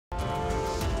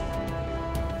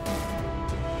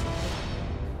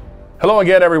Hello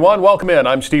again, everyone. Welcome in.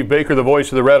 I'm Steve Baker, the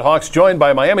voice of the Redhawks, joined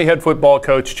by Miami head football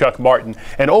coach Chuck Martin.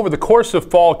 And over the course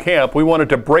of fall camp, we wanted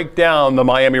to break down the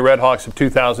Miami Redhawks of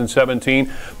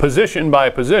 2017 position by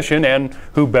position, and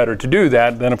who better to do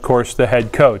that than, of course, the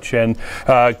head coach. And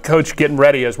Coach getting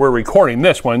ready, as we're recording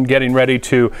this one, getting ready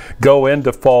to go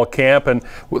into fall camp. And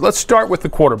let's start with the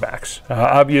quarterbacks.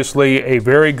 Obviously, a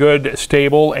very good,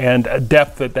 stable, and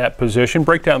depth at that position.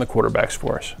 Break down the quarterbacks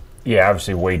for us. Yeah,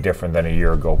 obviously way different than a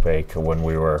year ago, Bake, when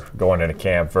we were going into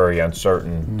camp, very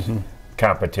uncertain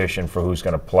competition for who's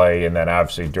going to play, and then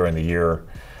obviously during the year,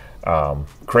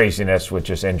 craziness with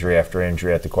just injury after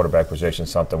injury at the quarterback position,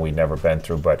 something we'd never been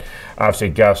through. But obviously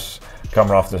Gus,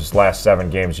 coming off this last 7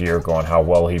 games a year ago and how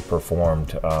well he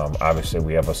performed, obviously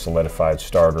we have a solidified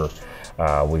starter.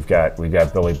 We've got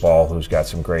Billy Ball, who's got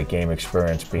some great game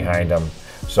experience behind him.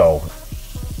 So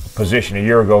position a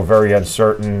year ago, very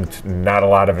uncertain, not a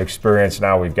lot of experience.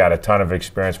 Now we've got a ton of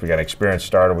experience. We got an experienced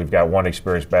starter. We've got one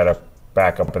experienced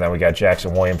backup, and then we got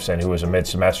Jackson Williamson, who was a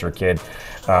mid-semester kid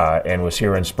and was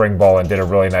here in spring ball and did a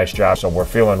really nice job. So we're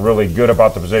feeling really good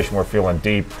about the position. We're feeling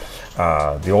deep.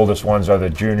 The oldest ones are the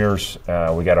juniors.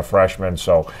 We got a freshman.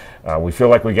 So we feel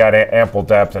like we got ample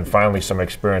depth and finally some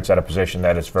experience at a position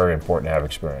that is very important to have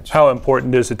experience. How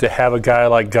important is it to have a guy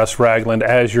like Gus Ragland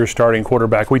as your starting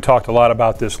quarterback? We talked a lot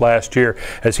about this last year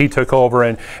as he took over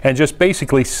and just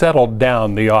basically settled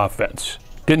down the offense.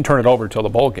 Didn't turn it over until the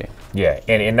bowl game. Yeah,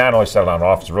 and not only settled down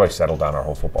offense, really settled down our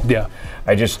whole football. Yeah.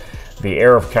 The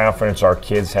air of confidence our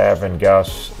kids have in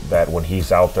Gus, that when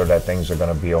he's out there that things are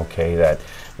going to be okay, that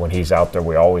when he's out there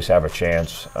we always have a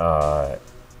chance,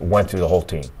 went through the whole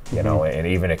team, you know, and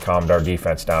even it calmed our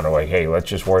defense down to like, hey, let's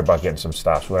just worry about getting some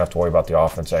stops. We don't have to worry about the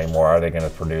offense anymore. Are they going to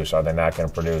produce? Are they not going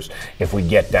to produce? If we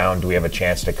get down, do we have a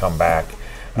chance to come back?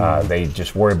 They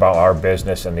just worry about our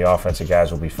business, and the offensive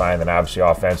guys will be fine. And obviously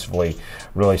offensively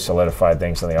really solidified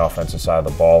things on the offensive side of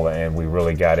the ball, and we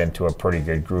really got into a pretty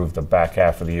good groove the back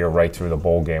half of the year right through the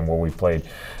bowl game where we played,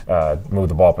 moved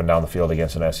the ball up and down the field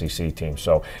against an SEC team.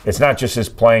 So it's not just his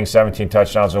playing 17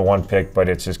 touchdowns and 1 pick, but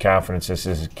it's his confidence, it's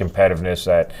his competitiveness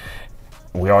that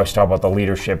we always talk about the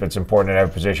leadership. It's important in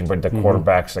every position, but the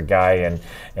quarterback's the guy, and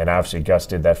obviously Gus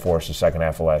did that for us the second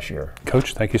half of last year.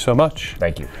 Coach, thank you so much.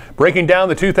 Thank you. Breaking down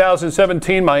the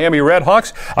 2017 Miami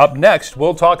Redhawks. Up next,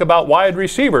 we'll talk about wide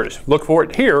receivers. Look for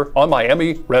it here on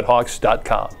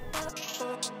MiamiRedhawks.com.